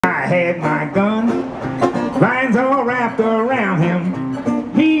had my gun, lines all wrapped around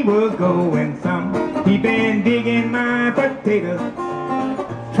him. He was going some. He been digging my potatoes,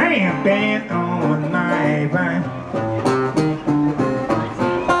 tramping on my vine.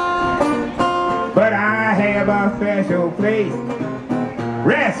 But I have a special place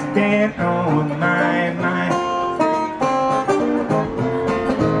resting on my mind.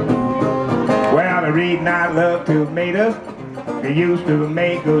 Well, the reason I love tomatoes, they used to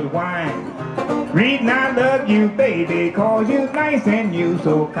make good wine. Reason I love you, baby, 'cause you nice and you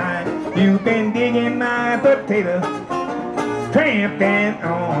so kind. You've been digging my potatoes, tramping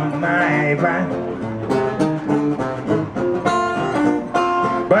on my vine.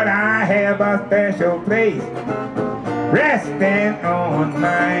 But I have a special place resting on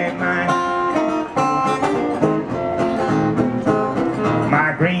my mind.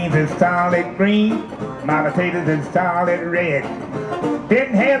 My greens is solid green, my potatoes is solid red.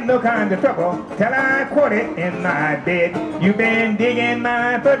 Didn't have no kind of trouble till I caught it in my bed. You've been digging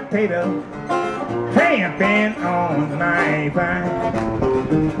my potato, tramping on my vine.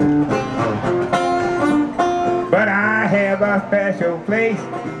 But I have a special place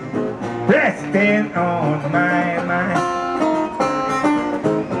resting on my mind.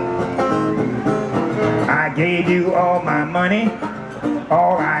 I gave you all my money,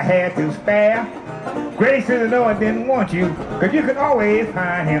 all I had to spare. Gracious Lord didn't want you, 'cause you could always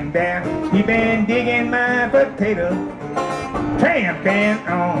find him there. He been digging my potato, tramping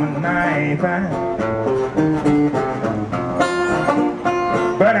on my vine.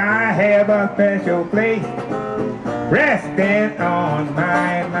 But I have a special place resting on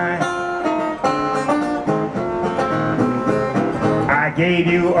my mind. I gave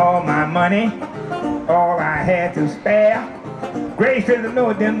you all my money, all I had to spare. Gracious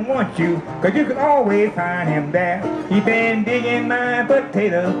Lord didn't want you, 'cause you could always find him there. He been digging my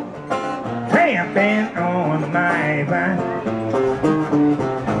potato, tramping on my vine.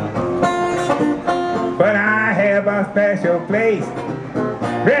 But I have a special place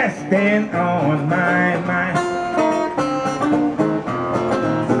resting on my mind.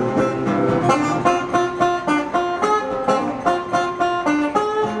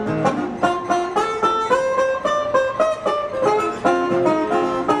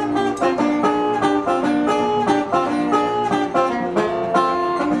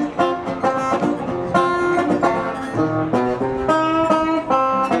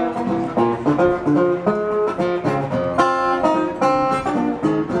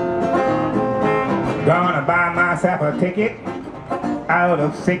 Gonna buy myself a ticket out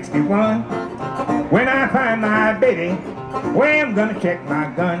of 61. When I find my baby, where I'm gonna check my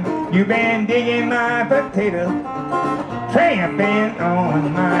gun. You been digging my potato, tramping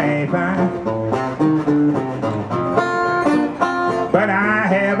on my vine. But I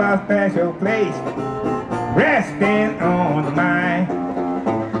have a special place resting on my